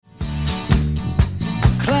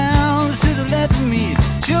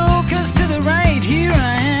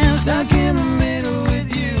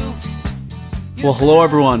Well, hello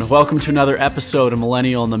everyone. Welcome to another episode of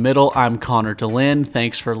Millennial in the Middle. I'm Connor DeLynn.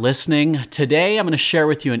 Thanks for listening. Today, I'm going to share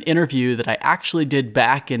with you an interview that I actually did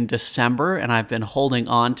back in December, and I've been holding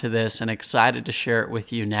on to this and excited to share it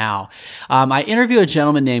with you now. I interviewed a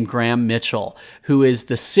gentleman named Graham Mitchell, who is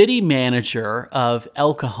the city manager of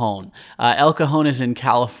El Cajon. El Cajon is in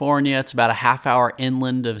California. It's about a half hour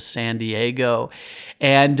inland of San Diego.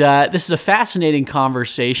 And this is a fascinating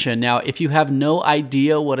conversation. Now, if you have no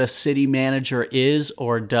idea what a city manager is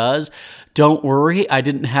or does, don't worry. I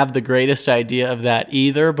didn't have the greatest idea of that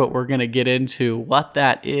either, but we're going to get into what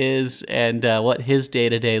that is and what his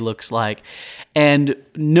day-to-day looks like. And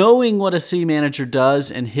knowing what a city manager does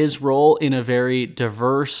and his role in a very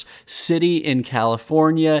diverse city in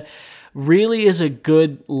California really is a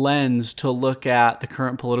good lens to look at the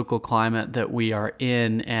current political climate that we are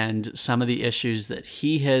in and some of the issues that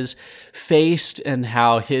he has faced and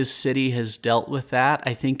how his city has dealt with that.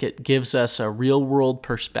 I think it gives us a real world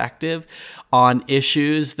perspective on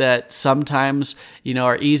issues that sometimes,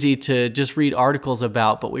 are easy to just read articles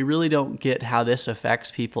about, but we really don't get how this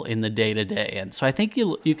affects people in the day-to-day. And so I think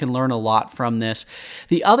you can learn a lot from this.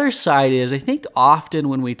 The other side is, I think often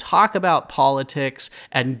when we talk about politics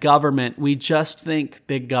and government, we just think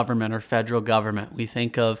big government or federal government. We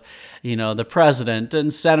think of, the president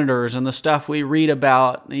and senators and the stuff we read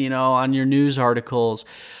about, on your news articles.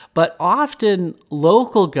 But often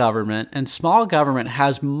local government and small government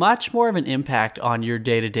has much more of an impact on your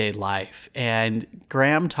day-to-day life. And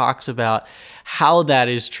Graham talks about how that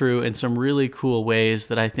is true in some really cool ways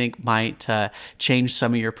that I think might change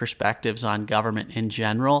some of your perspectives on government in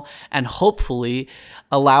general and hopefully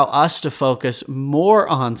allow us to focus more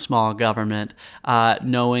on small government,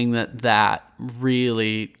 knowing that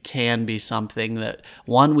really can be something that,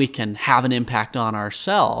 one, we can have an impact on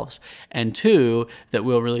ourselves, and two, that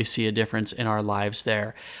we'll really see a difference in our lives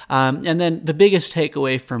there. And then the biggest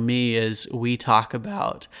takeaway for me is we talk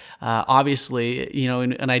about, obviously,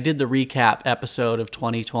 and I did the recap episode of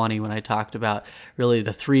 2020 when I talked about really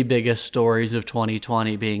the three biggest stories of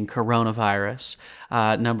 2020 being coronavirus,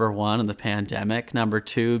 number one, and the pandemic, number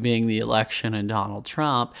two being the election and Donald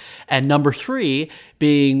Trump, and number three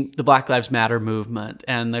being the Black Lives Matter movement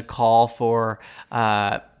and the call for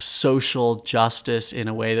social justice in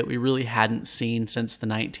a way that we really hadn't seen since the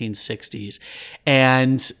 1960s.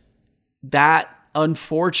 And that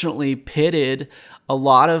unfortunately pitted a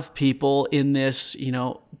lot of people in this,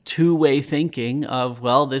 two-way thinking of,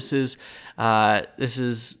 well, this is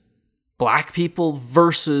Black people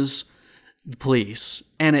versus the police.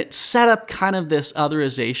 And it set up kind of this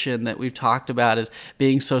otherization that we've talked about as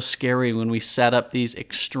being so scary when we set up these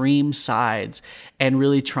extreme sides and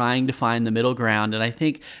really trying to find the middle ground. And I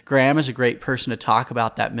think Graham is a great person to talk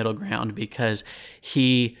about that middle ground because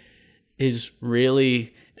he is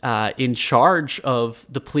really in charge of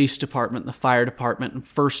the police department, the fire department, and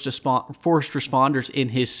first responders in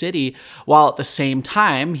his city, while at the same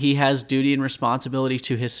time, he has duty and responsibility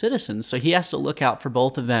to his citizens. So he has to look out for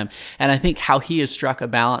both of them. And I think how he has struck a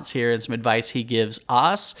balance here and some advice he gives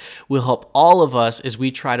us will help all of us as we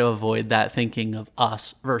try to avoid that thinking of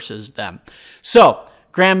us versus them. So,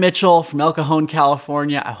 Graham Mitchell from El Cajon,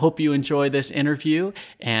 California. I hope you enjoy this interview,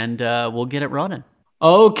 and we'll get it running.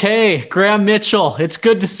 Okay, Graham Mitchell, it's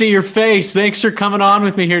good to see your face. Thanks for coming on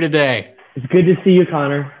with me here today. It's good to see you,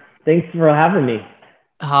 Connor. Thanks for having me.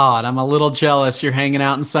 Oh, and I'm a little jealous you're hanging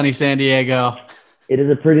out in sunny San Diego. It is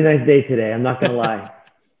a pretty nice day today, I'm not going to lie.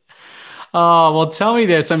 Oh, well, tell me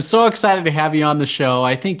this. I'm so excited to have you on the show.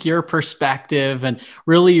 I think your perspective and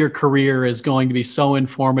really your career is going to be so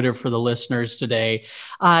informative for the listeners today.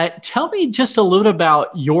 Tell me just a little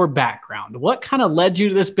about your background. What kind of led you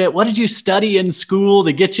to this bit? What did you study in school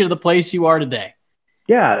to get you to the place you are today?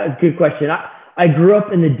 Yeah, good question. I grew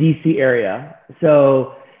up in the DC area.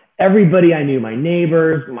 So everybody I knew, my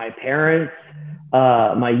neighbors, my parents,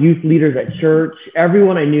 my youth leaders at church,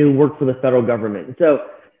 everyone I knew worked for the federal government. So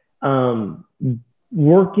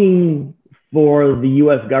working for the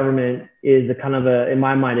U.S. government is a kind of in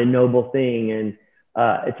my mind, a noble thing. And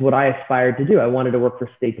it's what I aspired to do. I wanted to work for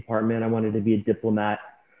State Department. I wanted to be a diplomat.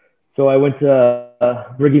 So I went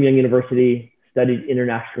to Brigham Young University, studied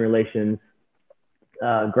international relations,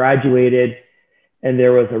 graduated, and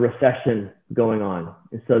there was a recession going on.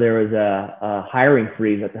 And so there was a hiring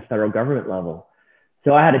freeze at the federal government level.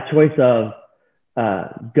 So I had a choice of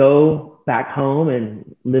go back home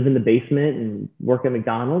and live in the basement and work at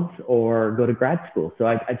McDonald's or go to grad school. So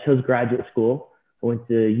I chose graduate school. I went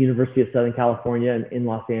to University of Southern California in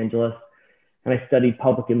Los Angeles, and I studied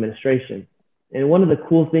public administration. And one of the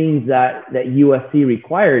cool things that USC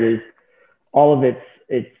required is all of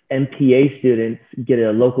its MPA students get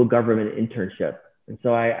a local government internship. And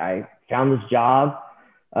so I found this job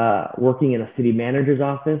working in a city manager's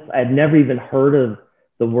office. I had never even heard of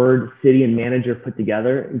the word city and manager put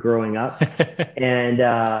together growing up. And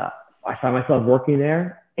I found myself working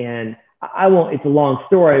there. And I won't, it's a long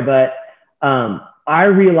story, but I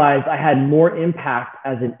realized I had more impact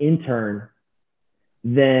as an intern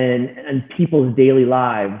in people's daily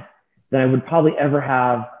lives than I would probably ever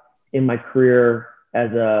have in my career as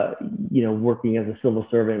working as a civil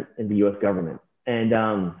servant in the US government. And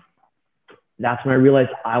that's when I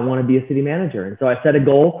realized I want to be a city manager. And so I set a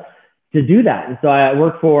goal to do that. And so I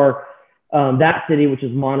worked for that city, which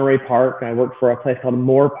is Monterey Park. And I worked for a place called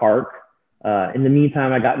Moore Park. In the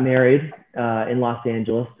meantime, I got married in Los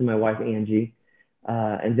Angeles to my wife, Angie.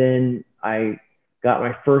 And then I got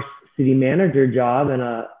my first city manager job in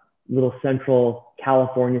a little central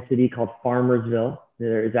California city called Farmersville.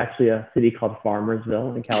 There is actually a city called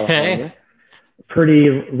Farmersville in California. Okay. Pretty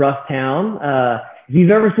rough town. If you've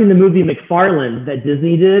ever seen the movie McFarland that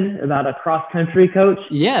Disney did about a cross-country coach.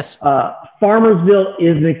 Yes. Farmersville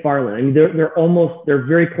is McFarland. I mean, they're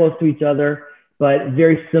very close to each other, but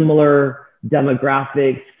very similar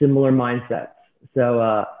demographics, similar mindsets.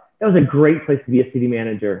 So that was a great place to be a city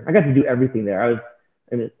manager. I got to do everything there. I was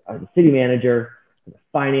a city manager, I was a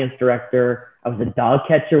finance director. I was a dog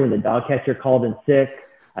catcher when the dog catcher called in sick.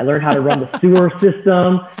 I learned how to run the sewer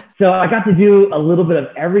system. So I got to do a little bit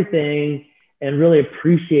of everything and really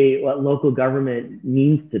appreciate what local government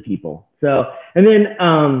means to people. So, and then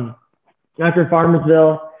after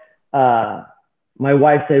Farmersville, my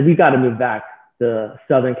wife said, we got to move back to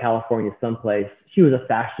Southern California someplace. She was a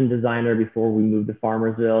fashion designer before we moved to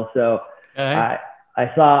Farmersville. So okay.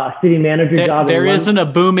 I saw a city manager job. There isn't a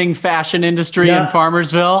booming fashion industry in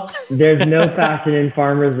Farmersville. There's no fashion in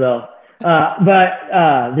Farmersville.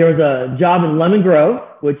 But there was a job in Lemon Grove,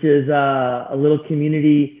 which is a little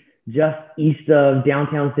community just east of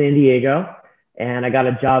downtown San Diego. And I got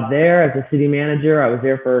a job there as a city manager. I was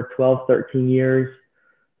there for 12, 13 years,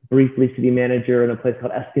 briefly city manager in a place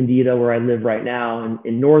called Escondido, where I live right now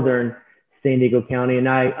in northern San Diego County. And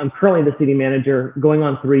I'm currently the city manager going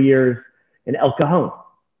on 3 years in El Cajon.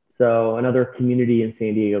 So another community in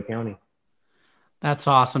San Diego County. That's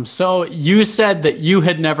awesome. So you said that you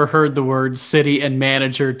had never heard the word city and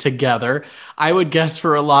manager together. I would guess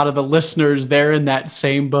for a lot of the listeners, they're in that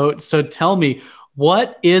same boat. So tell me,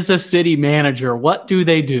 what is a city manager? What do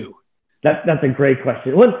they do? That's a great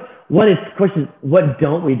question. What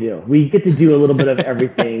don't we do? We get to do a little bit of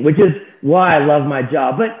everything, which is why I love my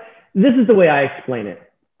job. But this is the way I explain it.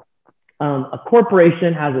 A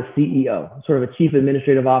corporation has a CEO, sort of a chief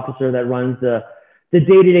administrative officer that runs the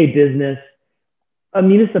day-to-day business. A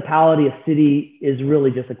municipality, a city is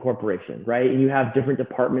really just a corporation, right? And you have different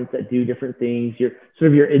departments that do different things.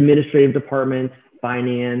 Your administrative departments,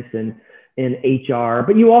 finance and HR,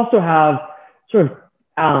 but you also have sort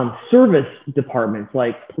of service departments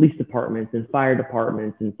like police departments and fire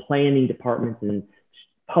departments and planning departments and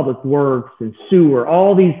public works and sewer,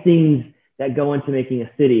 all these things that go into making a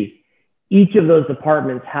city. Each of those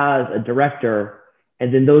departments has a director,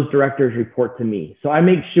 and then those directors report to me. So I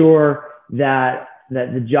make sure that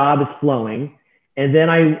the job is flowing. And then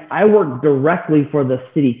I work directly for the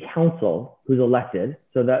city council who's elected.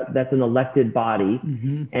 So that's an elected body.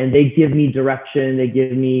 Mm-hmm. And they give me direction, they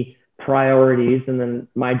give me priorities. And then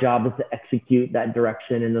my job is to execute that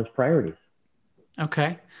direction and those priorities.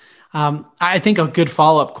 Okay. I think a good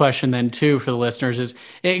follow-up question then too for the listeners is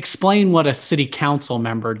explain what a city council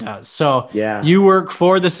member does. So you work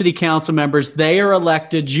for the city council members, they are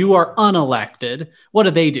elected, you are unelected. What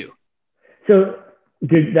do they do? So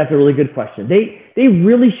that's a really good question. They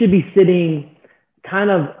really should be sitting kind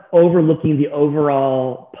of overlooking the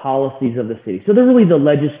overall policies of the city. So they're really the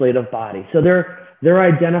legislative body. So they're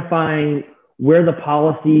identifying where the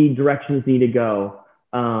policy directions need to go.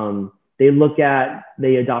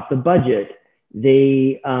 They adopt the budget.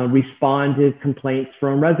 They respond to complaints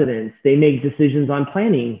from residents. They make decisions on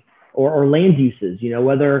planning or land uses,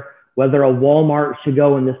 whether a Walmart should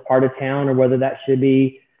go in this part of town or whether that should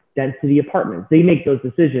be density apartments. They make those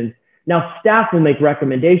decisions. Now, staff will make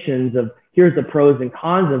recommendations of here's the pros and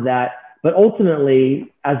cons of that. But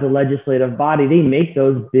ultimately, as a legislative body, they make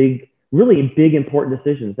those really big, important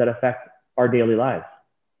decisions that affect our daily lives.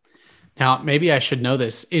 Now, maybe I should know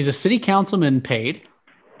this. Is a city councilman paid?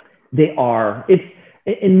 They are. It's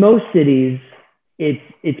in most cities,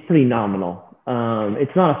 it's pretty nominal.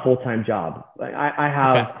 It's not a full-time job. I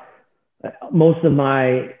have most of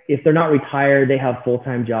if they're not retired, they have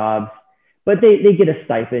full-time jobs, but they get a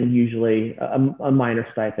stipend, usually a minor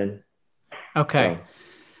stipend. Okay.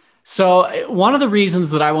 So one of the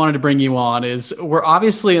reasons that I wanted to bring you on is we're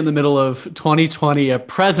obviously in the middle of 2020, a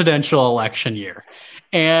presidential election year.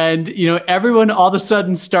 And, everyone all of a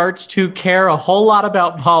sudden starts to care a whole lot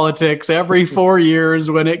about politics every 4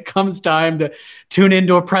 years when it comes time to tune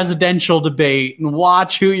into a presidential debate and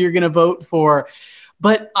watch who you're going to vote for.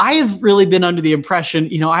 But I have really been under the impression,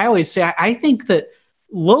 I always say, I think that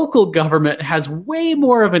local government has way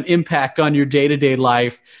more of an impact on your day-to-day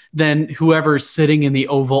life than whoever's sitting in the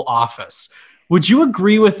Oval Office. Would you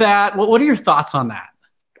agree with that? What are your thoughts on that?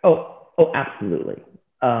 Oh, absolutely.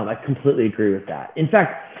 I completely agree with that. In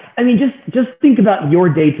fact, I mean, just think about your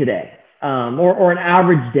day today, or an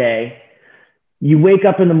average day. You wake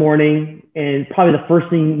up in the morning, and probably the first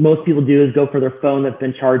thing most people do is go for their phone that's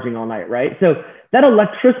been charging all night, right? So that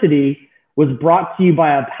electricity was brought to you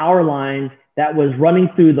by a power line that was running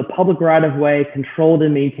through the public right of way, controlled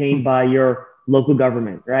and maintained by your local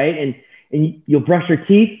government, right? And you'll brush your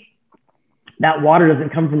teeth. That water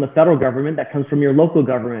doesn't come from the federal government. That comes from your local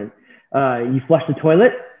government. You flush the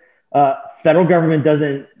toilet. Federal government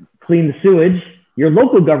doesn't clean the sewage. Your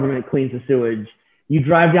local government cleans the sewage. You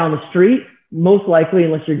drive down the street, most likely,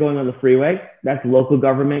 unless you're going on the freeway, that's local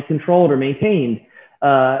government controlled or maintained.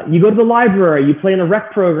 You go to the library, you play in a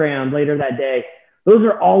rec program later that day. Those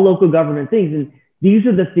are all local government things. And these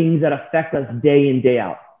are the things that affect us day in, day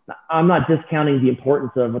out. I'm not discounting the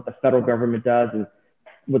importance of what the federal government does and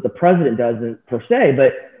what the president does per se,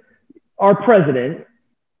 but our president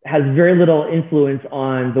has very little influence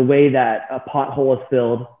on the way that a pothole is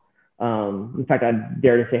filled. In fact, I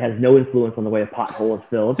dare to say has no influence on the way a pothole is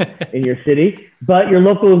filled in your city, but your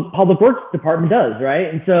local public works department does,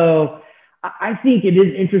 right? And so I think it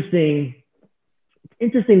is interesting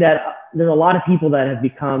that there's a lot of people that have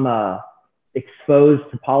become exposed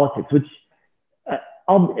to politics, which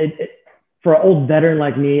for an old veteran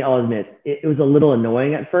like me, I'll admit it was a little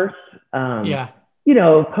annoying at first.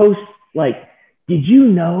 Posts like, did you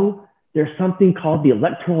know there's something called the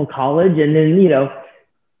Electoral College? And then,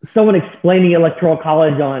 someone explaining Electoral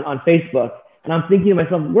College on Facebook. And I'm thinking to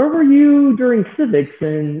myself, where were you during civics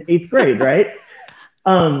in 8th grade, right?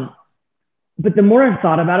 But the more I've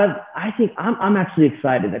thought about it, I think I'm actually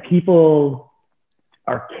excited that people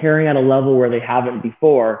are caring at a level where they haven't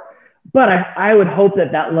before. But I would hope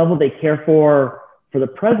that level they care for the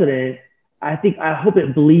president, I hope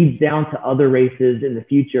it bleeds down to other races in the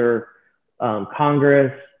future,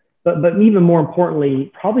 Congress, but even more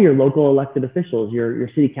importantly, probably your local elected officials, your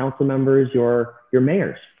city council members, your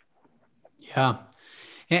mayors. Yeah.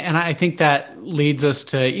 And I think that leads us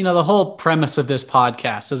to, the whole premise of this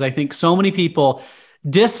podcast is I think so many people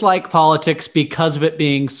dislike politics because of it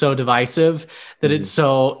being so divisive, that it's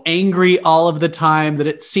so angry all of the time, that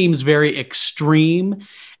it seems very extreme.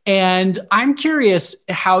 And I'm curious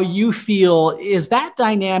how you feel, is that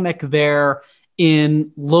dynamic there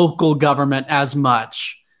in local government as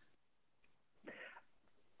much?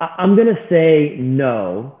 I'm going to say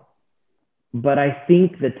no, but I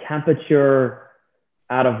think the temperature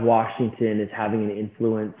out of Washington is having an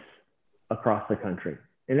influence across the country.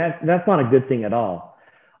 And that's not a good thing at all.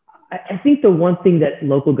 I think the one thing that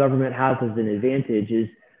local government has as an advantage is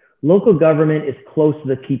local government is close to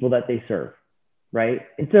the people that they serve, right?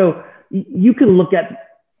 And so you can look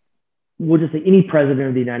at, we'll just say any president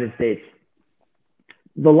of the United States,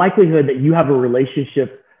 the likelihood that you have a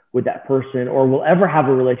relationship with that person or will ever have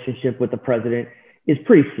a relationship with the president is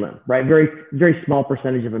pretty slim, right? Very, very small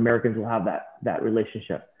percentage of Americans will have that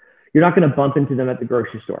relationship. You're not going to bump into them at the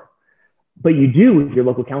grocery store, but you do with your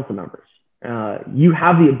local council members. You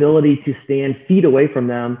have the ability to stand feet away from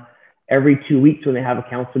them every 2 weeks when they have a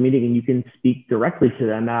council meeting, and you can speak directly to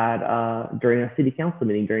them during a city council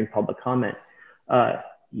meeting, during public comment.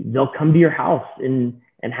 They'll come to your house and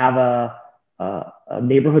have a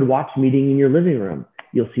neighborhood watch meeting in your living room.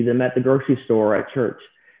 You'll see them at the grocery store or at church.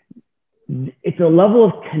 It's a level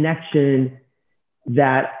of connection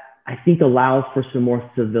that I think allows for some more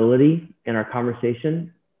civility in our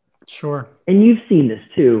conversation. Sure. And you've seen this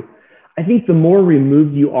too. I think the more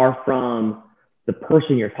removed you are from the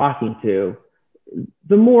person you're talking to,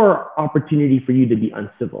 the more opportunity for you to be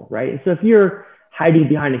uncivil, right? And so if you're hiding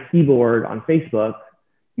behind a keyboard on Facebook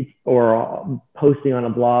or posting on a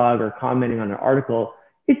blog or commenting on an article,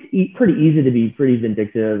 it's pretty easy to be pretty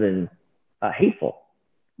vindictive and hateful.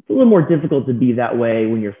 It's a little more difficult to be that way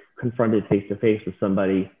when you're confronted face to face with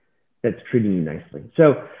somebody that's treating you nicely.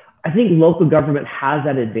 So I think local government has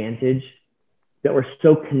that advantage that we're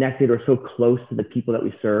so connected or so close to the people that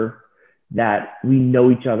we serve that we know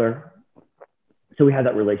each other. So we have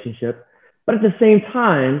that relationship. But at the same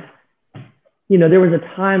time, there was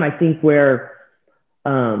a time I think where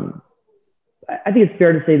I think it's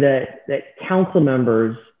fair to say that council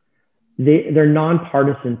members, they're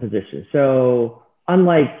nonpartisan positions. So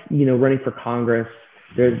unlike, running for Congress,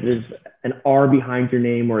 there's an R behind your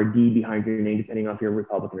name or a D behind your name, depending on if you're a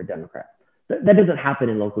Republican or Democrat. That doesn't happen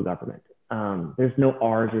in local government. There's no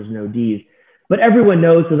R's, there's no D's, but everyone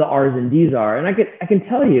knows who the R's and D's are. And I can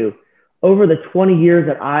tell you, over the 20 years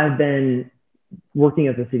that I've been working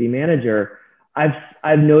as a city manager,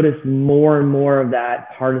 I've noticed more and more of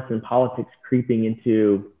that partisan politics creeping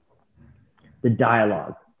into the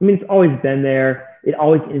dialogue. I mean, it's always been there. It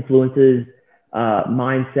always influences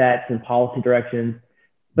mindsets and policy directions,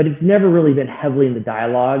 but it's never really been heavily in the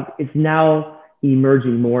dialogue. It's now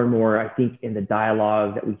emerging more and more, I think, in the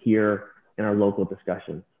dialogue that we hear in our local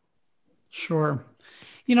discussions. Sure.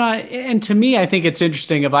 And to me, I think it's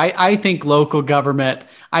interesting. I think local government,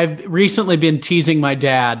 I've recently been teasing my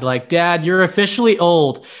dad, like, Dad, you're officially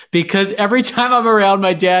old, because every time I'm around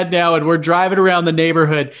my dad now and we're driving around the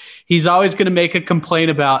neighborhood, he's always going to make a complaint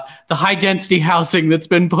about the high density housing that's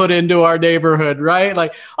been put into our neighborhood, right?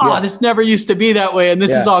 Like, this never used to be that way. And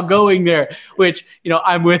this is all going there, which,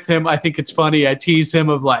 I'm with him. I think it's funny. I tease him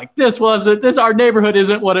of like, our neighborhood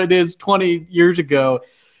isn't what it is 20 years ago.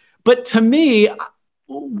 But to me,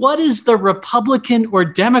 what is the Republican or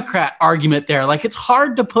Democrat argument there? Like, it's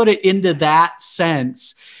hard to put it into that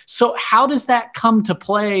sense. So how does that come to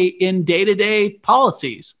play in day-to-day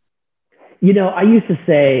policies? I used to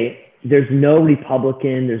say there's no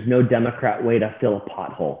Republican, there's no Democrat way to fill a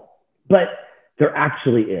pothole, but there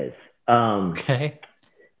actually is. Okay.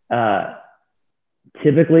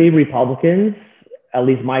 Typically Republicans, at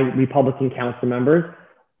least my Republican council members,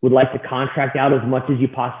 would like to contract out as much as you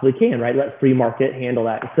possibly can, right? Let free market handle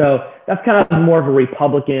that. So that's kind of more of a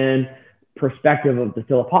Republican perspective of to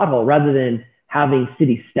fill a pothole rather than having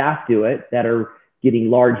city staff do it that are getting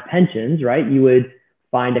large pensions, right? You would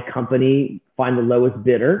find a company, find the lowest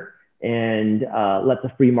bidder, and let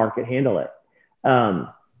the free market handle it.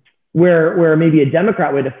 Where maybe a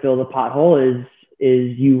Democrat way to fill the pothole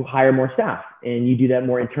is you hire more staff and you do that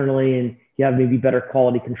more internally and you have maybe better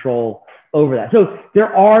quality control over that. So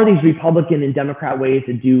there are these Republican and Democrat ways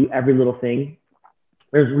to do every little thing.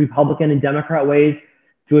 There's Republican and Democrat ways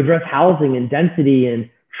to address housing and density and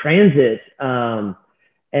transit.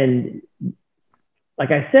 And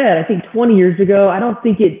like I said, I think 20 years ago, I don't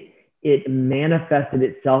think it manifested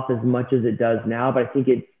itself as much as it does now, but I think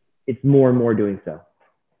it's more and more doing so.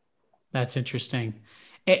 That's interesting.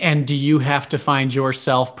 And do you have to find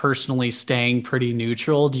yourself personally staying pretty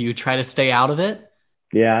neutral? Do you try to stay out of it?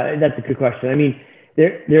 Yeah, that's a good question. I mean,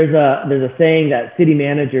 there's a saying that city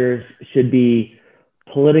managers should be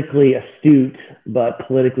politically astute, but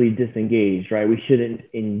politically disengaged, right? We shouldn't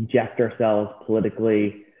inject ourselves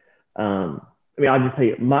politically. I'll just tell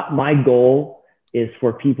you, my goal is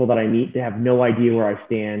for people that I meet to have no idea where I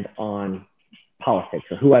stand on politics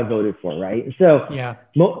or who I voted for, right? And so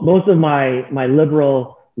most of my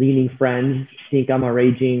liberal leaning friends think I'm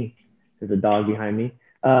there's a dog behind me,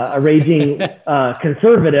 a raging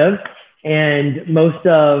conservative, and most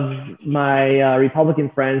of my Republican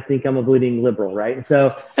friends think I'm a bleeding liberal, right? And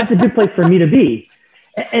so that's a good place for me to be.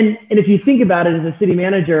 And if you think about it, as a city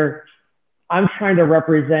manager, I'm trying to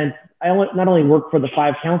represent, not only work for the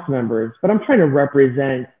 5 council members, but I'm trying to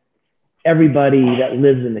represent everybody that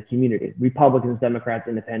lives in the community, Republicans, Democrats,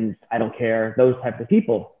 independents, I don't care, those types of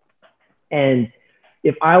people. And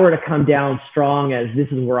if I were to come down strong as this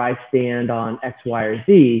is where I stand on X, Y, or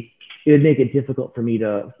Z, it would make it difficult for me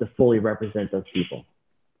to fully represent those people.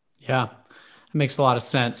 Yeah, it makes a lot of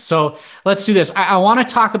sense. So let's do this. I want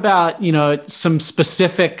to talk about, some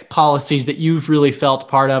specific policies that you've really felt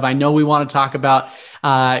part of. I know we want to talk about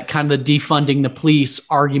kind of the defunding the police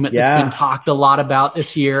argument that's been talked a lot about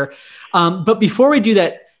this year. But before we do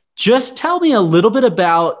that, just tell me a little bit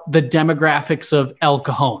about the demographics of El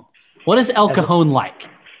Cajon. What is El Cajon like?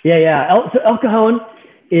 Yeah. So El Cajon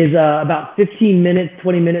is about 15 minutes,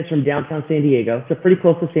 20 minutes from downtown San Diego. So pretty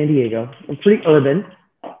close to San Diego. We're pretty urban.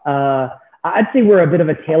 I'd say we're a bit of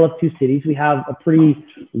a tale of two cities. We have a pretty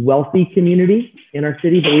wealthy community in our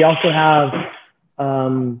city, but we also have,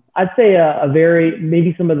 I'd say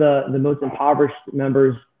maybe some of the most impoverished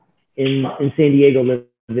members in San Diego live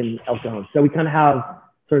in El Cajon. So we kind of have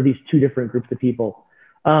sort of these two different groups of people.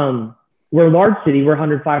 We're a large city. We're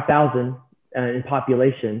 105,000 in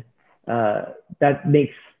population. That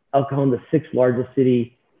makes El Cajon the 6th largest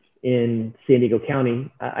city in San Diego County.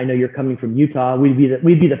 I know you're coming from Utah. We'd be the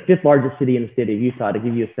 5th largest city in the state of Utah, to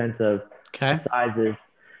give you a sense of sizes.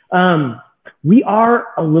 We are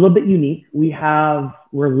a little bit unique.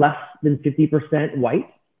 We're less than 50% white.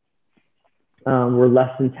 We're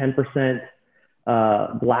less than 10%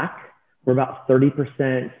 Black. we're about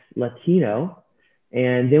 30% Latino,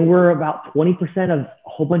 and then we're about 20% of a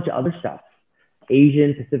whole bunch of other stuff,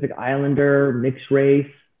 Asian, Pacific Islander, mixed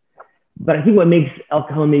race. But I think what makes El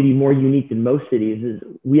Cajon maybe more unique than most cities is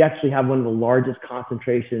we actually have one of the largest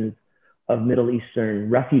concentrations of Middle Eastern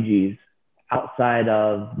refugees outside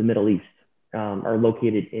of the Middle East, are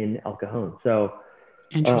located in El Cajon. So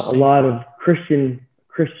a lot of Christian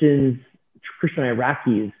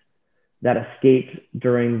Iraqis that escaped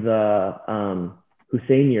during the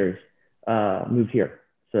Hussein years moved here.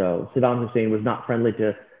 So Saddam Hussein was not friendly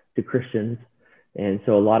to Christians. And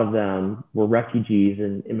so a lot of them were refugees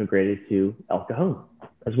and immigrated to El Cajon,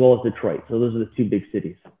 as well as Detroit. So those are the two big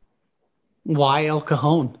cities. Why El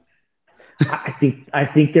Cajon? I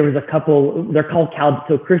think there was a couple. They're called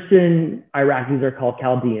so Christian Iraqis are called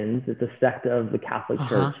Chaldeans. It's a sect of the Catholic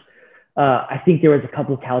Church. I think there was a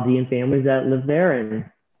couple of Chaldean families that lived there,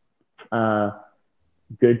 and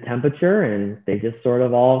good temperature, and they just sort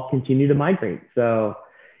of all continue to migrate. So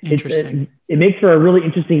it makes for a really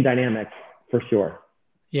interesting dynamic, for sure.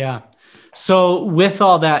 Yeah. So with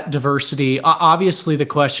all that diversity, obviously the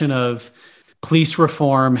question of police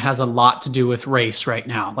reform has a lot to do with race right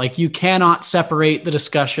now. Like, you cannot separate the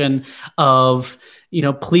discussion of,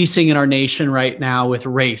 policing in our nation right now with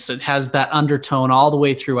race. It has that undertone all the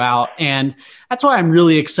way throughout. And that's why I'm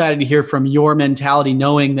really excited to hear from your mentality,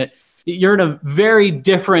 knowing that you're in a very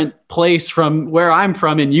different place from where I'm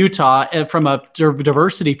from in Utah, from a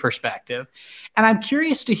diversity perspective. And I'm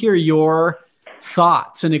curious to hear your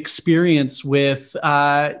thoughts and experience with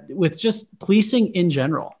just policing in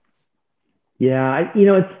general. Yeah,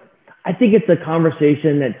 I think it's a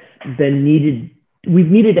conversation that's been needed. We've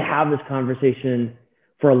needed to have this conversation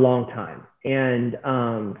for a long time, and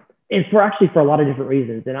it's for a lot of different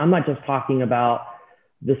reasons. And I'm not just talking about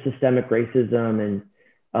the systemic racism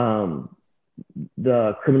and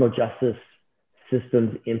the criminal justice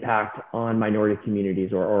system's impact on minority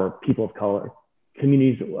communities or people of color,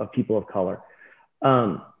 communities of people of color.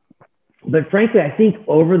 But frankly, I think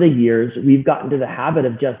over the years, we've gotten to the habit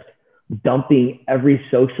of just dumping every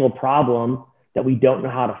social problem that we don't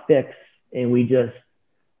know how to fix, and we just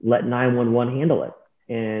let 911 handle it.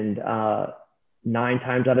 And 9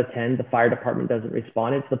 times out of 10, the fire department doesn't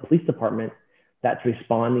respond. It's the police department that's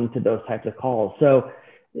responding to those types of calls. So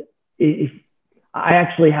if I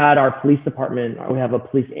actually had our police department, we have a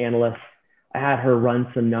police analyst, I had her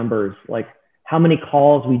run some numbers, like how many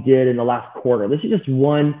calls we did in the last quarter. This is just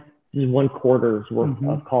one quarter's worth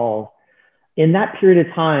of calls. In that period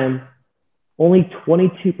of time, only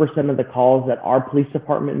 22% of the calls that our police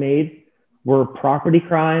department made were property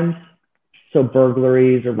crimes, so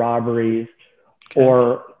burglaries or robberies,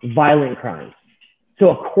 or violent crimes. So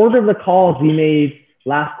a quarter of the calls we made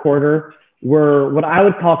last quarter were what I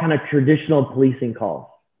would call kind of traditional policing calls.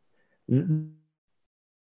 The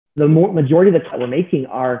majority of the calls we're making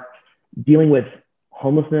are dealing with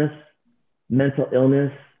homelessness, mental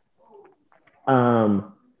illness.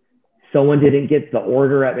 Someone didn't get the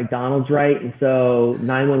order at McDonald's right, and so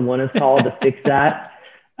 911 is called to fix that.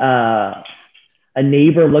 A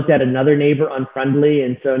neighbor looked at another neighbor unfriendly,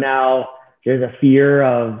 and so now there's a fear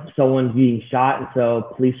of someone being shot, and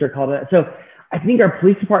so police are called. So I think our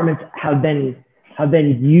police departments have been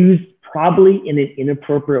used probably in an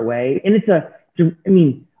inappropriate way, and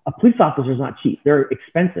a police officer is not cheap. They're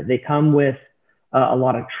expensive. They come with a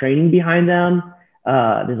lot of training behind them.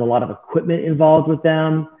 There's a lot of equipment involved with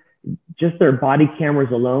them. Just their body cameras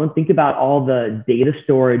alone. Think about all the data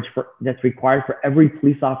storage that's required for every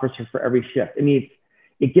police officer for every shift. I mean,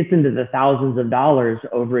 it gets into the thousands of dollars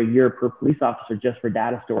over a year per police officer just for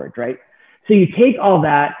data storage, right? So you take all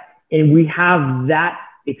that, and we have that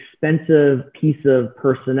expensive piece of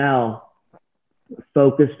personnel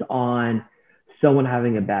focused on someone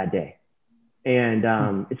having a bad day.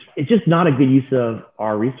 And it's just not a good use of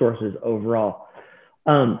our resources overall.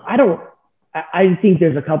 I think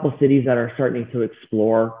there's a couple cities that are starting to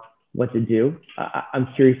explore what to do. I'm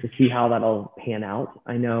curious to see how that'll pan out.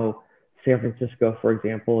 I know San Francisco, for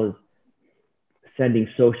example, is sending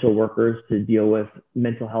social workers to deal with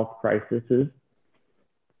mental health crises.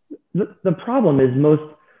 The problem is most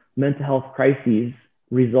mental health crises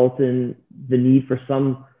result in the need for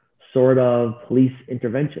some sort of police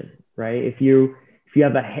intervention, right? If you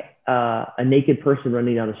have a naked person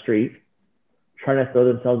running down the street, trying to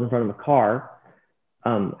throw themselves in front of a car,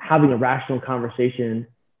 having a rational conversation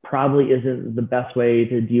probably isn't the best way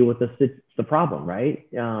to deal with the problem, right?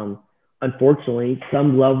 Unfortunately,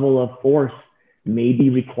 some level of force may be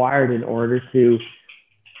required in order to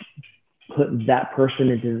put that person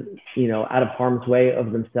into, out of harm's way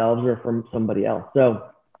of themselves or from somebody else. So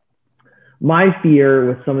my fear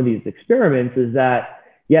with some of these experiments is that,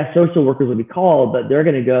 yeah, social workers will be called, but they're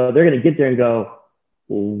going to get there and go,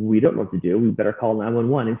 well, we don't know what to do. We better call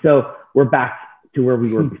 911. And so we're back to where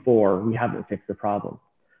we were before. We haven't fixed the problem.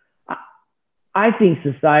 I think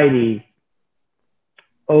society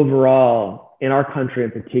overall, in our country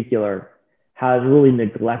in particular, has really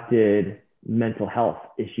neglected mental health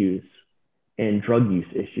issues and drug use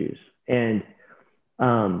issues. And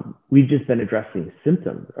we've just been addressing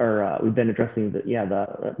symptoms, or we've been addressing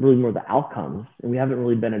the really more the outcomes, and we haven't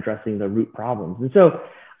really been addressing the root problems. And so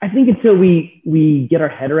I think until we get our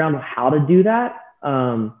head around how to do that,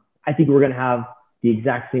 I think we're going to have the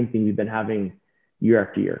exact same thing we've been having year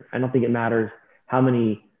after year. I don't think it matters how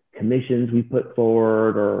many commissions we put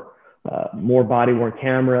forward or more body-worn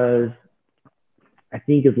cameras. I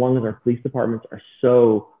think as long as our police departments are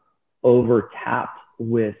so over-tapped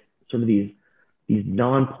with sort of these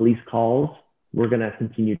non-police calls, we're going to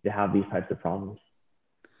continue to have these types of problems.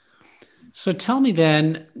 So tell me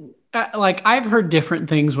then, like I've heard different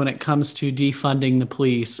things when it comes to defunding the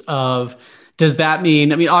police does that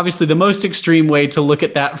mean, I mean, obviously the most extreme way to look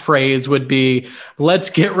at that phrase would be,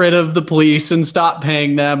 let's get rid of the police and stop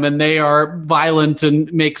paying them, and they are violent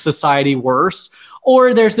and make society worse.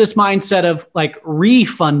 Or there's this mindset of like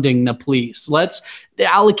refunding the police. Let's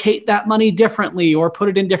allocate that money differently or put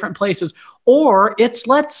it in different places. Or it's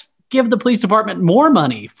let's give the police department more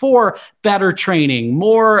money for better training,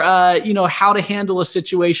 more, how to handle a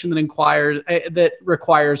situation that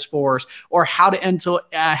requires force, or how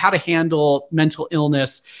to handle mental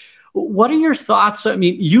illness. What are your thoughts? I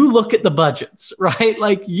mean, you look at the budgets, right?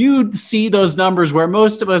 Like you see those numbers where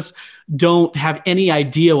most of us don't have any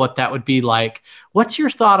idea what that would be like. What's your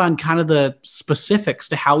thought on kind of the specifics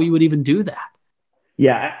to how we would even do that?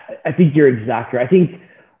 Yeah, I think you're exactly right. I think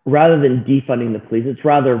rather than defunding the police, it's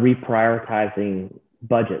rather reprioritizing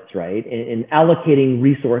budgets, right? And allocating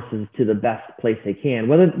resources to the best place they can,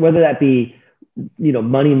 whether that be,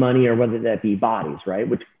 money, or whether that be bodies, right?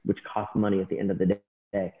 Which cost money at the end of the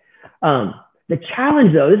day. The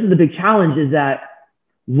challenge though, this is the big challenge, is that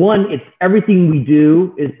one, it's everything we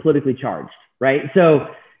do is politically charged, right? So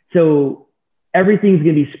everything's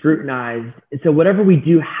going to be scrutinized. And so whatever we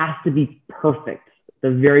do has to be perfect the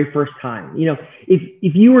very first time.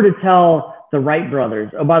 If you were to tell the Wright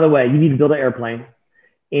brothers, oh, by the way, you need to build an airplane,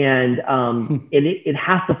 and it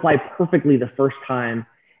has to fly perfectly the first time,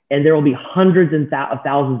 and there will be hundreds of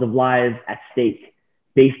thousands of lives at stake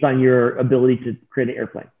based on your ability to create an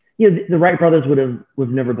airplane. The Wright brothers would have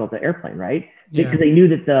never built an airplane, right? Because they knew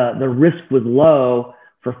that the risk was low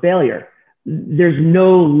for failure. There's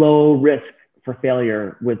no low risk for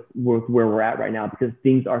failure with where we're at right now, because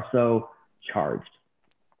things are so charged.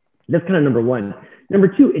 That's kind of number one. Number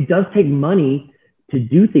two, it does take money to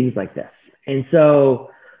do things like this. And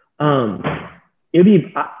so it'd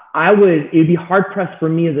be hard pressed for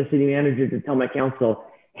me as a city manager to tell my council,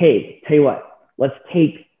 hey, tell you what, let's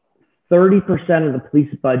take 30% of the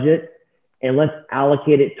police budget and let's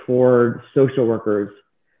allocate it toward social workers.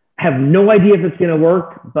 I have no idea if it's going to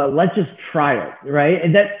work, but let's just try it, right?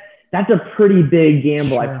 And that's a pretty big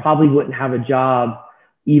gamble. Sure. I probably wouldn't have a job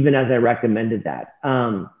even as I recommended that.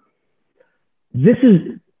 This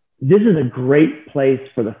is a great place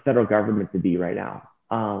for the federal government to be right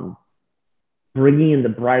now. Bringing in the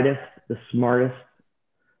brightest, the smartest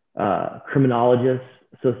criminologists,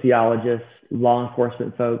 sociologists, law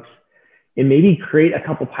enforcement folks, and maybe create a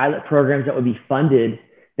couple pilot programs that would be funded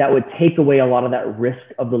that would take away a lot of that risk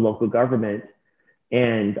of the local government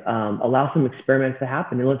and allow some experiments to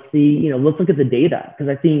happen. And let's see, let's look at the data, because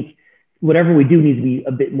I think whatever we do needs to be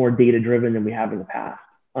a bit more data driven than we have in the past.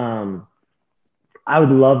 I would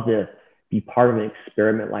love to be part of an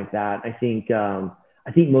experiment like that. I think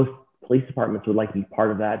most police departments would like to be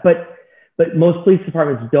part of that, but most police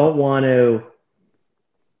departments don't want to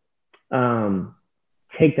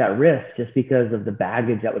take that risk just because of the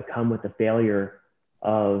baggage that would come with the failure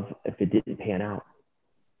of if it didn't pan out.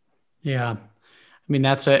 Yeah. I mean,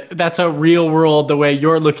 that's a real world, the way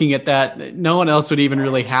you're looking at that. No one else would even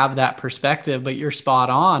really have that perspective, but you're spot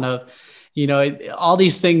on of, all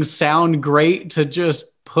these things sound great to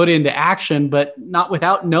just put into action, but not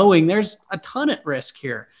without knowing there's a ton at risk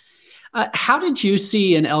here. How did you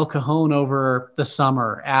see in El Cajon over the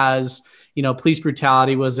summer as, police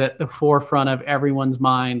brutality was at the forefront of everyone's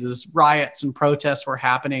minds as riots and protests were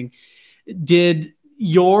happening? Did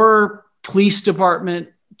your police department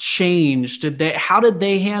change? How did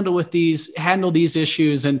they handle these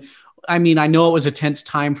issues? And I mean, I know it was a tense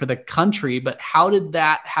time for the country, but how did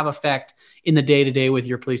that have effect in the day-to-day with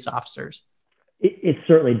your police officers? It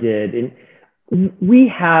certainly did. And we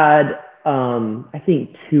had I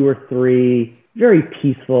think 2 or 3 very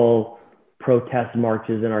peaceful protest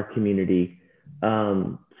marches in our community.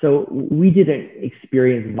 So we didn't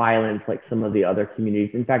experience violence like some of the other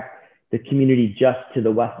communities. In fact, the community just to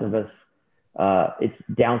the west of us, its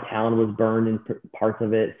downtown was burned in parts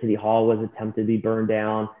of it. City Hall was attempted to be burned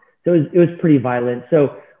down. So it was pretty violent.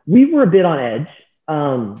 So we were a bit on edge.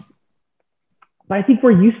 But I think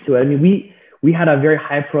we're used to it. I mean, we had a very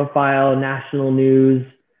high profile national news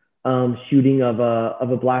shooting of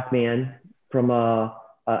a black man from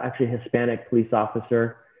actually a Hispanic police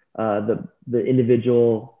officer. The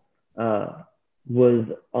individual was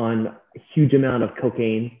on a huge amount of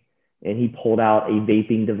cocaine, and he pulled out a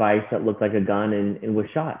vaping device that looked like a gun and was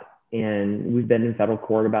shot. And we've been in federal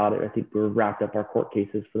court about it. I think we're wrapped up our court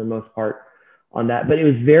cases for the most part on that. But it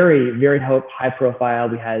was very, very high profile.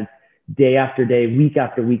 We had day after day, week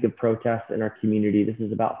after week of protests in our community. This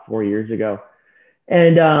is about 4 years ago.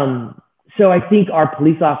 And so I think our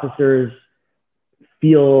police officers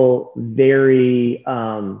feel very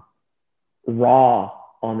raw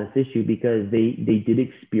on this issue because they did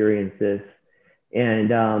experience this.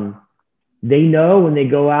 And they know when they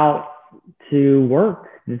go out to work,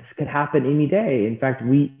 this could happen any day. In fact,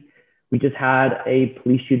 we just had a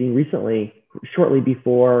police shooting recently, shortly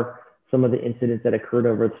before some of the incidents that occurred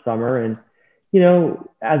over the summer. And, you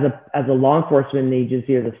know, as a law enforcement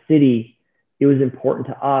agency, as a city, it was important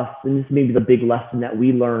to us. And this may be the big lesson that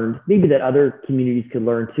we learned, maybe that other communities could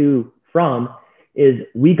learn too from, is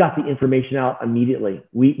we got the information out immediately.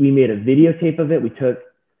 We made a videotape of it. We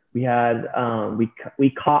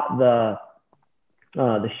caught the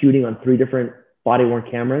shooting on 3 different body-worn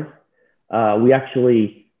cameras. We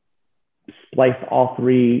actually spliced all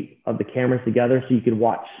 3 of the cameras together so you could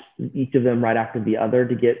watch each of them right after the other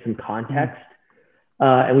to get some context.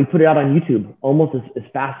 And we put it out on YouTube almost as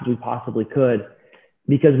fast as we possibly could,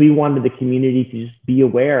 because we wanted the community to just be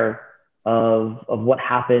aware of what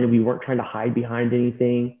happened. We weren't trying to hide behind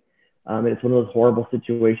anything. And it's one of those horrible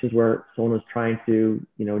situations where someone was trying to,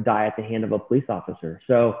 you know, die at the hand of a police officer.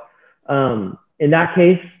 So in that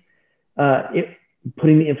case,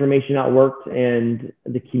 putting the information out worked, and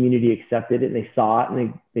the community accepted it, and they saw it,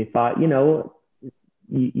 and they thought, you know,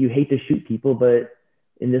 you hate to shoot people, but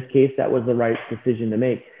in this case, that was the right decision to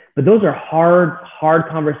make. But those are hard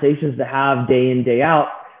conversations to have day in, day out,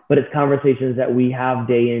 but it's conversations that we have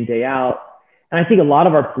day in, day out. And I think a lot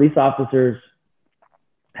of our police officers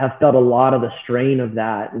have felt a lot of the strain of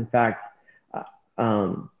that. In fact,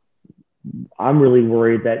 I'm really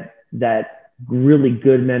worried that really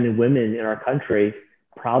good men and women in our country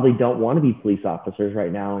probably don't want to be police officers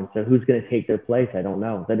right now. And so who's going to take their place? I don't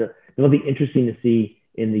know. It'll be interesting to see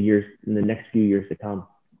in the next few years to come.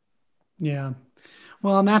 Yeah.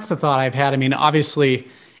 Well, and that's the thought I've had. I mean, obviously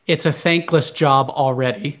it's a thankless job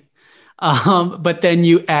already. But then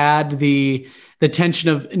you add the tension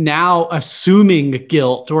of now assuming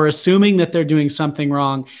guilt or assuming that they're doing something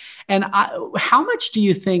wrong. And how much do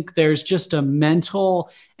you think there's just a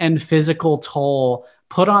mental and physical toll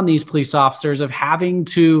put on these police officers of having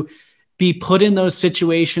to be put in those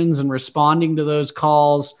situations and responding to those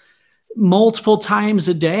calls multiple times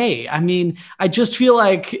a day? I mean, I just feel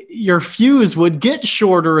like your fuse would get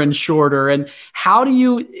shorter and shorter. And how do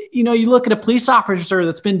you look at a police officer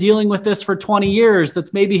that's been dealing with this for 20 years,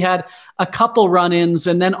 that's maybe had a couple run-ins,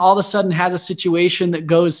 and then all of a sudden has a situation that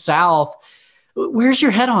goes south. Where's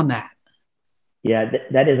your head on that? Yeah,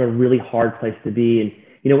 that is a really hard place to be. And,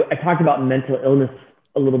 you know, I talked about mental illness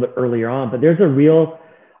a little bit earlier on, but there's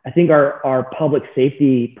I think our public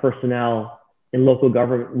safety personnel in local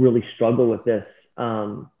government really struggle with this.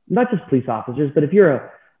 Not just police officers, but if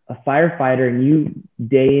you're a firefighter and you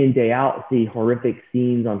day in, day out see horrific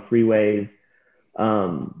scenes on freeways,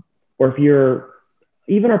 or if you're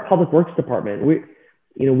even our public works department,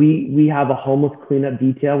 we have a homeless cleanup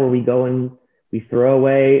detail where we go and we throw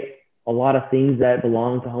away a lot of things that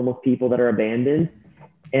belong to homeless people that are abandoned.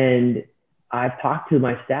 And I've talked to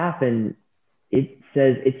my staff, and it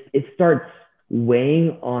says it starts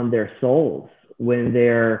weighing on their souls when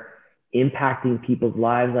they're impacting people's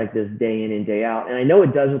lives like this day in and day out. And I know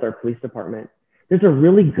it does with our police department. There's a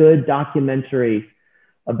really good documentary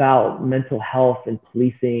about mental health and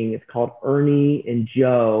policing. It's called Ernie and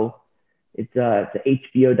Joe. It's an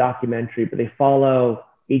HBO documentary, but they follow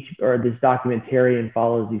this documentarian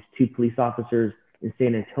follows these 2 police officers in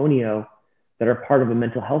San Antonio that are part of a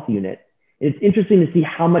mental health unit. And it's interesting to see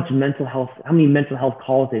how many mental health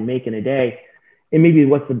calls they make in a day, and maybe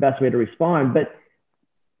what's the best way to respond. But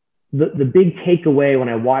the big takeaway when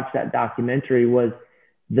I watched that documentary was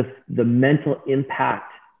the mental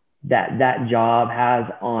impact that job has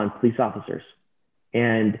on police officers.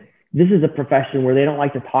 And this is a profession where they don't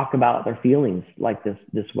like to talk about their feelings like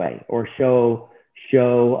this way, or show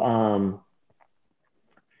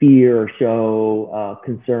fear, or show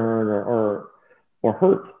concern, or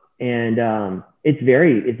hurt, and it's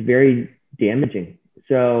very damaging.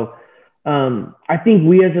 So I think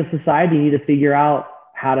we as a society need to figure out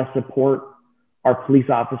how to support our police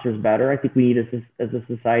officers better. I think we need, as a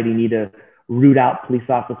society, need to root out police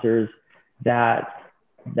officers that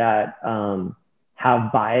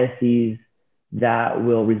have biases that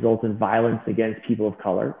will result in violence against people of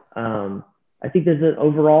color. I think there's an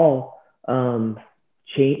overall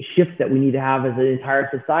shift that we need to have as an entire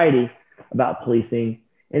society about policing.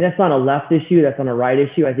 And that's not a left issue, that's not a right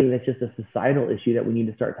issue. I think that's just a societal issue that we need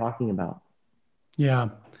to start talking about. Yeah.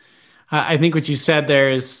 I think what you said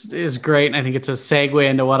there is great. And I think it's a segue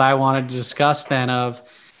into what I wanted to discuss then of,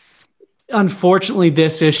 unfortunately,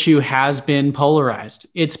 this issue has been polarized.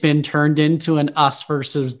 It's been turned into an us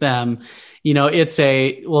versus them. It's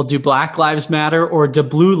well, do Black Lives Matter or do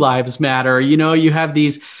Blue Lives Matter? You have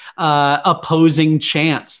these opposing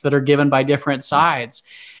chants that are given by different sides.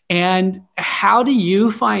 And how do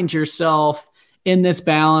you find yourself in this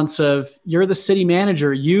balance of, you're the city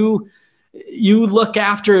manager, you look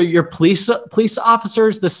after your police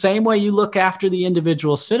officers the same way you look after the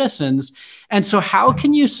individual citizens. And so how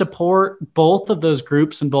can you support both of those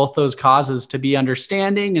groups and both those causes to be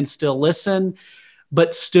understanding and still listen,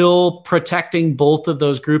 but still protecting both of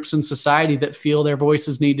those groups in society that feel their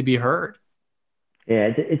voices need to be heard?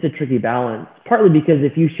 Yeah, it's a tricky balance, partly because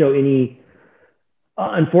if you show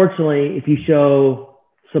unfortunately, if you show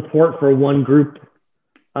support for one group,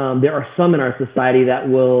 there are some in our society that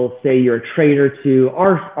will say you're a traitor to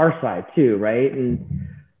our side too, right? And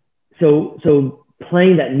so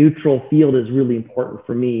playing that neutral field is really important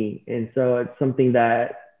for me. And so it's something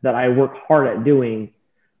that I work hard at doing.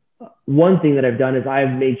 One thing that I've done is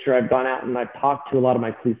I've made sure I've gone out and I've talked to a lot of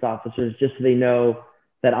my police officers just so they know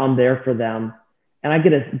that I'm there for them. And I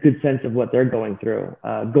get a good sense of what they're going through.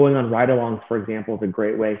 Going on ride-alongs, for example, is a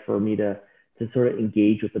great way for me to sort of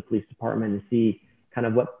engage with the police department and see kind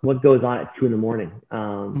of what goes on at 2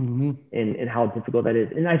 a.m. And how difficult that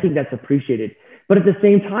is. And I think that's appreciated. But at the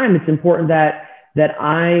same time, it's important that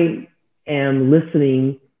I am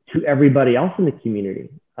listening to everybody else in the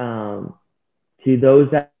community, to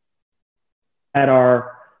those that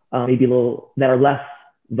are maybe that are less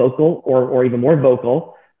vocal or even more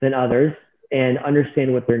vocal than others, and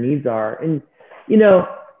understand what their needs are. And,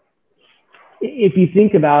 if you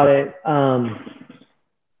think about it,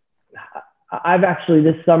 I've actually,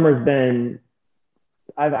 this summer's been,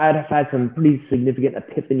 I've had some pretty significant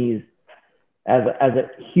epiphanies as a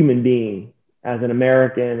human being, as an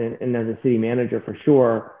American, and as a city manager for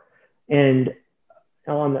sure. And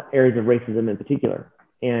on the areas of racism in particular.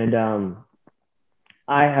 And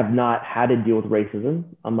I have not had to deal with racism.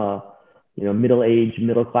 I'm a middle-aged,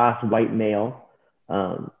 middle-class white male.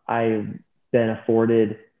 I've been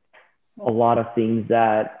afforded a lot of things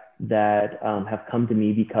that have come to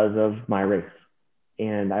me because of my race.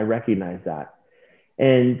 And I recognize that.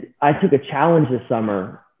 And I took a challenge this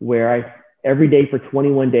summer where every day for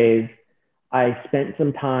 21 days, I spent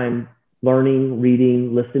some time learning,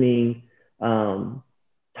 reading, listening,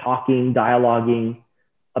 talking, dialoguing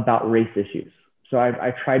about race issues. So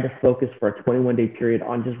I tried to focus for a 21-day period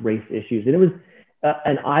on just race issues. And it was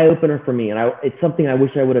an eye-opener for me. And it's something I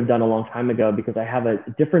wish I would have done a long time ago, because I have a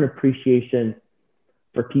different appreciation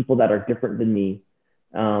for people that are different than me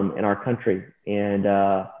in our country. And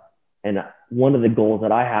one of the goals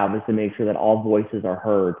that I have is to make sure that all voices are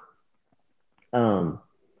heard.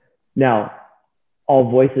 Now,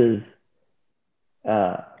 all voices,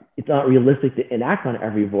 it's not realistic to enact on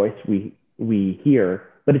every voice we hear,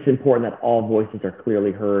 but it's important that all voices are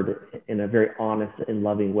clearly heard in a very honest and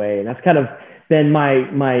loving way. And that's kind of been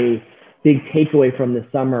my big takeaway from this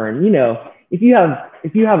summer. And, if you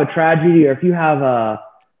have a tragedy, or if you have a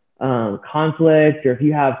conflict, or if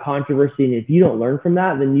you have controversy, and if you don't learn from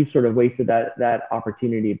that, then you sort of wasted that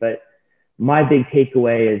opportunity. But my big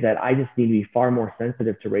takeaway is that I just need to be far more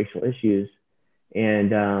sensitive to racial issues.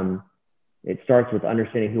 And it starts with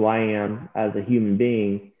understanding who I am as a human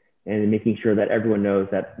being, and making sure that everyone knows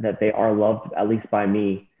that they are loved, at least by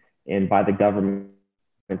me and by the government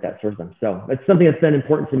that serves them. So it's something that's been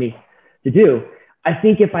important to me to do. I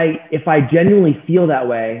think if I genuinely feel that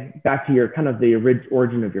way, back to your kind of the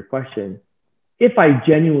origin of your question, if I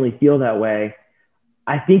genuinely feel that way,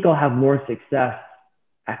 I think I'll have more success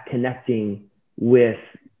at connecting with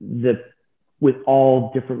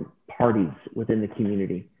all different parties within the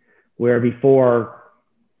community, where before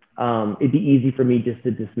it'd be easy for me just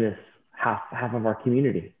to dismiss half of our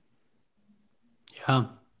community. Yeah.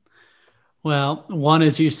 Well, one,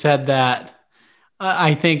 as you said that,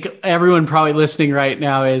 I think everyone probably listening right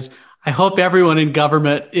now is, I hope everyone in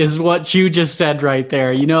government is what you just said right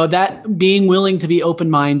there. That being willing to be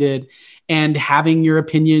open-minded and having your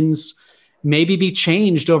opinions maybe be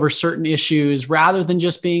changed over certain issues rather than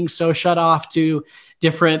just being so shut off to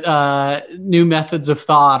different new methods of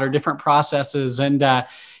thought or different processes. And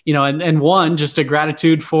one, just a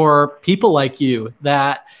gratitude for people like you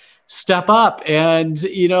that step up. And,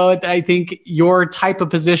 I think your type of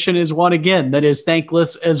position is one, again, that is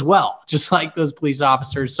thankless as well, just like those police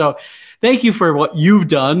officers. So thank you for what you've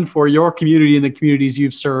done for your community and the communities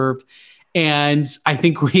you've served. And I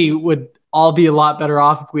think we would all be a lot better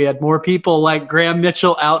off if we had more people like Graham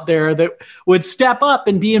Mitchell out there that would step up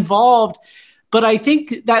and be involved. But I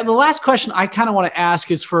think that the last question I kind of want to ask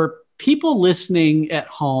is for people listening at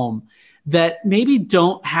home that maybe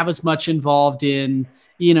don't have as much involved in,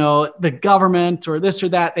 the government or this or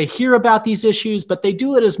that. They hear about these issues, but they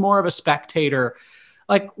do it as more of a spectator.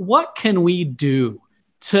 Like, what can we do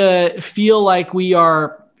to feel like we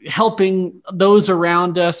are helping those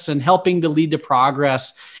around us and helping to lead to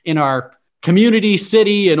progress in our community,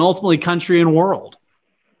 city, and ultimately country and world?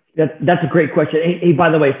 That's a great question. Hey,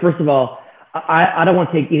 by the way, first of all, I don't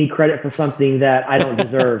want to take any credit for something that I don't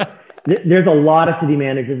deserve. There's a lot of city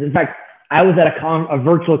managers. In fact, I was at a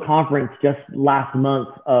virtual conference just last month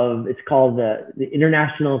it's called the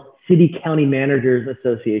International City County Managers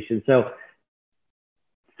Association. So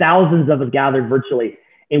thousands of us gathered virtually,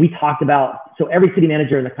 and we talked about, so every city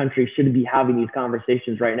manager in the country should be having these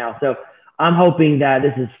conversations right now. So I'm hoping that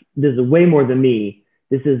this is way more than me.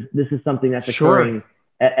 This is something that's occurring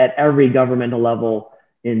at every governmental level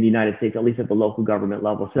in the United States, at least at the local government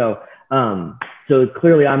level. So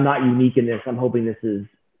clearly I'm not unique in this. I'm hoping this is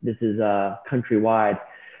countrywide.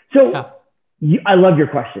 So I love your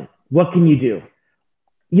question. What can you do?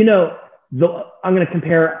 I'm going to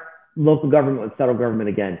compare local government with federal government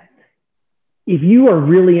again. If you are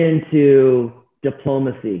really into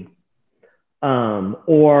diplomacy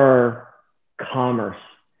or commerce,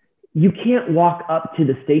 you can't walk up to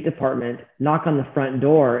the State Department, knock on the front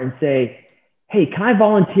door and say, hey, can I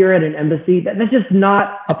volunteer at an embassy? That's just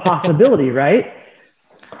not a possibility, right?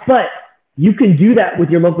 But you can do that with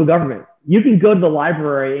your local government. You can go to the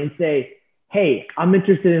library and say, hey, I'm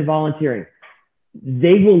interested in volunteering.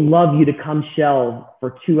 They will love you to come shelve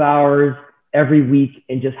for 2 hours every week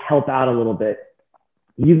and just help out a little bit.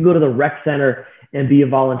 You can go to the rec center and be a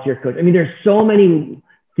volunteer coach. I mean, there's so many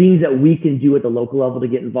things that we can do at the local level to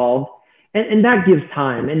get involved. And that gives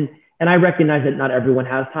time. And I recognize that not everyone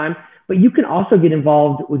has time, but you can also get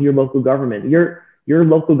involved with your local government. Your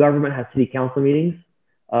local government has city council meetings.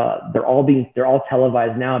 They're all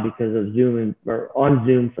televised now because of Zoom or on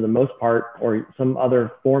Zoom for the most part, or some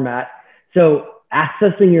other format. So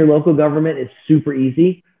accessing your local government is super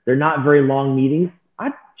easy. They're not very long meetings.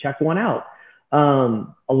 I'd check one out.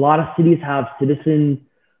 A lot of cities have citizen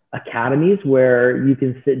academies where you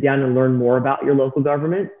can sit down and learn more about your local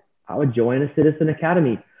government. I would join a citizen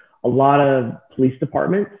academy. A lot of police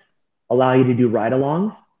departments allow you to do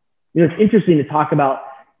ride-alongs. It's interesting to talk about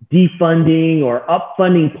defunding or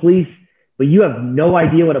upfunding police, but you have no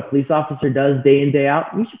idea what a police officer does day in, day out.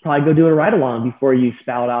 You should probably go do a ride-along before you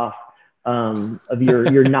spout off of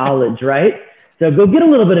your knowledge, right? So go get a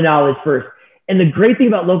little bit of knowledge first. And the great thing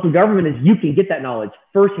about local government is you can get that knowledge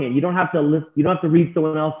firsthand. You don't have to read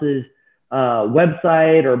someone else's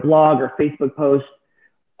website or blog or Facebook post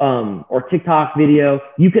or TikTok video.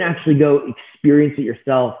 You can actually go experience it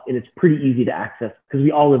yourself, and it's pretty easy to access because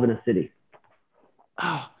we all live in a city.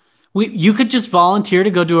 Oh, you could just volunteer to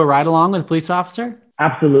go do a ride along with a police officer?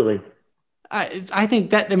 Absolutely. I think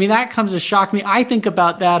that comes to shock me. I think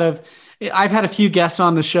about that I've had a few guests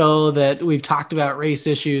on the show that we've talked about race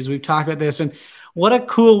issues. We've talked about this, and what a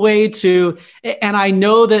cool way and I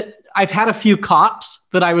know that I've had a few cops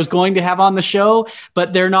that I was going to have on the show,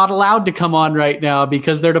 but they're not allowed to come on right now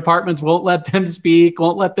because their departments won't let them speak,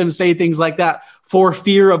 won't let them say things like that for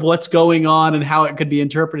fear of what's going on and how it could be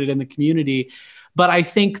interpreted in the community. But I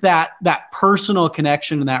think that personal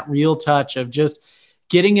connection and that real touch of just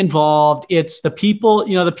getting involved, it's the people,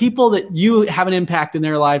 the people that you have an impact in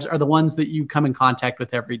their lives are the ones that you come in contact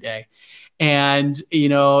with every day. And,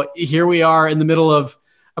 here we are in the middle of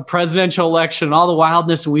a presidential election and all the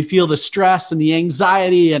wildness, and we feel the stress and the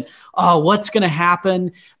anxiety and, what's going to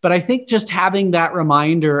happen? But I think just having that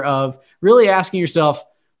reminder of really asking yourself,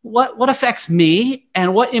 what affects me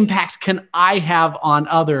and what impact can I have on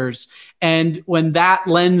others? And when that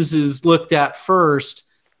lens is looked at first,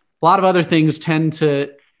 a lot of other things tend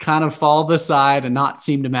to kind of fall to the side and not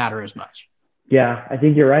seem to matter as much. Yeah, I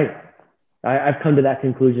think you're right. I've come to that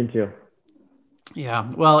conclusion too.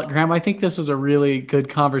 Yeah. Well, Graham, I think this was a really good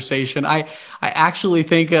conversation. I actually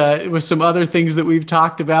think with some other things that we've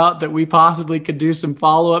talked about that we possibly could do some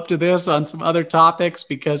follow up to this on some other topics,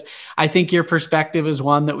 because I think your perspective is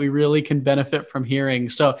one that we really can benefit from hearing.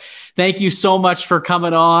 So thank you so much for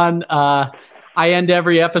coming on. I end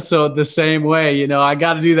every episode the same way. You know, I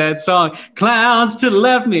got to do that song. Clowns to the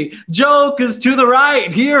left me, jokers to the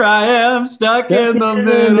right. Here I am stuck in the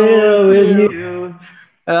middle with you.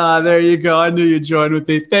 There you go. I knew you'd join with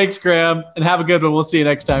me. Thanks, Graham, and have a good one. We'll see you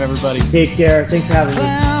next time, everybody. Take care. Thanks for having me.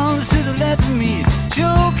 Clowns to the left of me,